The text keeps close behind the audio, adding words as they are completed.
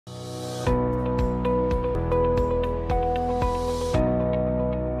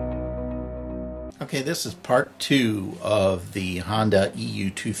Okay, this is part 2 of the Honda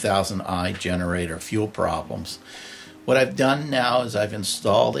EU2000i generator fuel problems. What I've done now is I've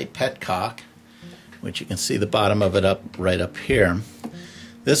installed a petcock, which you can see the bottom of it right up here.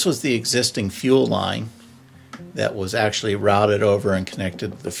 This was the existing fuel line that was actually routed over and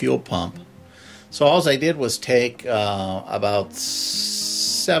connected to the fuel pump. So all I did was take about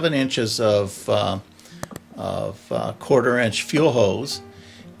 7 inches of quarter-inch fuel hose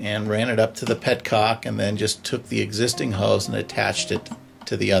and ran it up to the petcock, and then just took the existing hose and attached it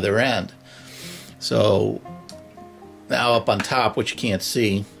to the other end. So now up on top, which you can't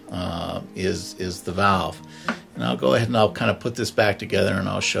see, is the valve. And I'll go ahead and I'll kind of put this back together and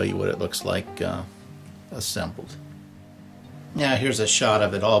I'll show you what it looks like assembled. Now here's a shot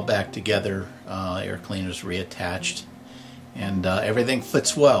of it all back together, air cleaners reattached, and everything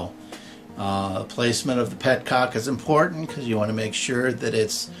fits well. Placement of the petcock is important because you want to make sure that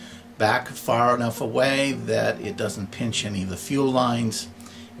it's back far enough away that it doesn't pinch any of the fuel lines,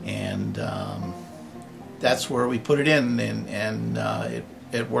 and that's where we put it in, and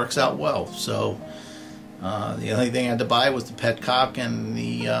it works out well. So the only thing I had to buy was the petcock and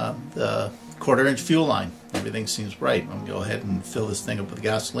the quarter-inch fuel line. Everything seems right. I'm going to go ahead and fill this thing up with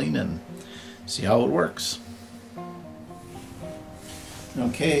gasoline and see how it works.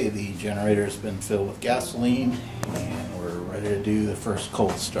 Okay, the generator has been filled with gasoline and we're ready to do the first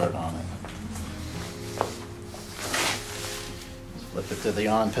cold start on it. Flip it to the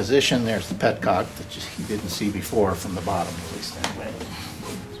on position. There's the petcock that you didn't see before from the bottom, at least anyway.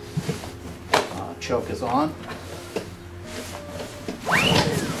 Choke is on.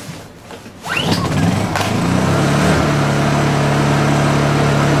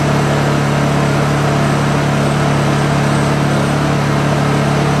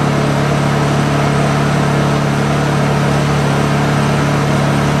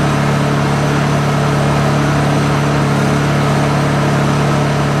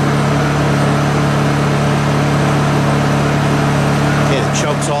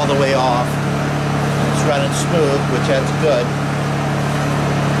 Choke's all the way off. It's running smooth, which that's good.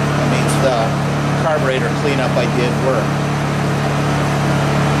 That means the carburetor cleanup I did worked.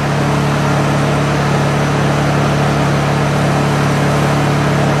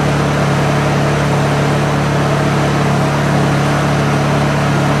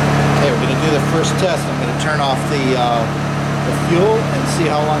 Okay, we're going to do the first test. I'm going to turn off the fuel and see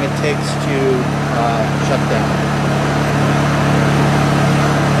how long it takes to shut down.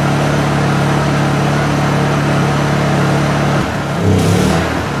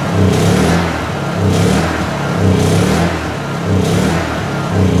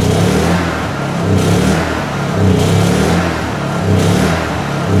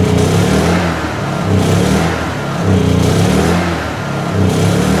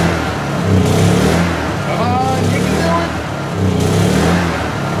 Come on, you can do it!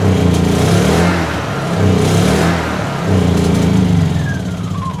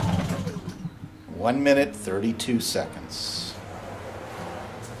 1 minute 32 seconds.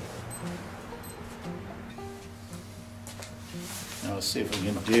 Now let's see if we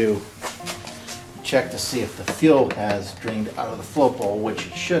can check to see if the fuel has drained out of the float bowl, which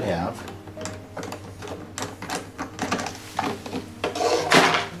it should have.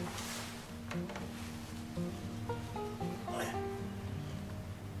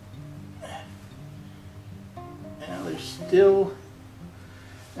 Now there's still,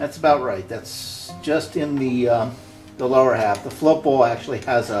 that's about right. That's just in the lower half. The float bowl actually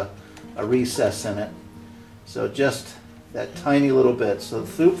has a recess in it, so just that tiny little bit. So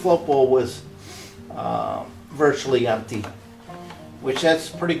the float bowl was virtually empty, which that's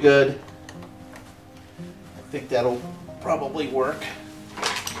pretty good. I think that'll probably work.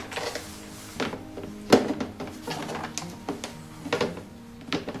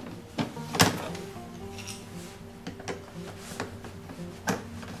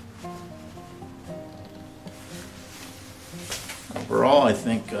 Overall, I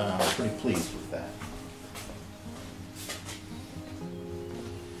think I'm pretty pleased with that.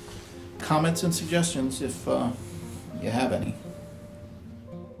 Comments and suggestions if you have any.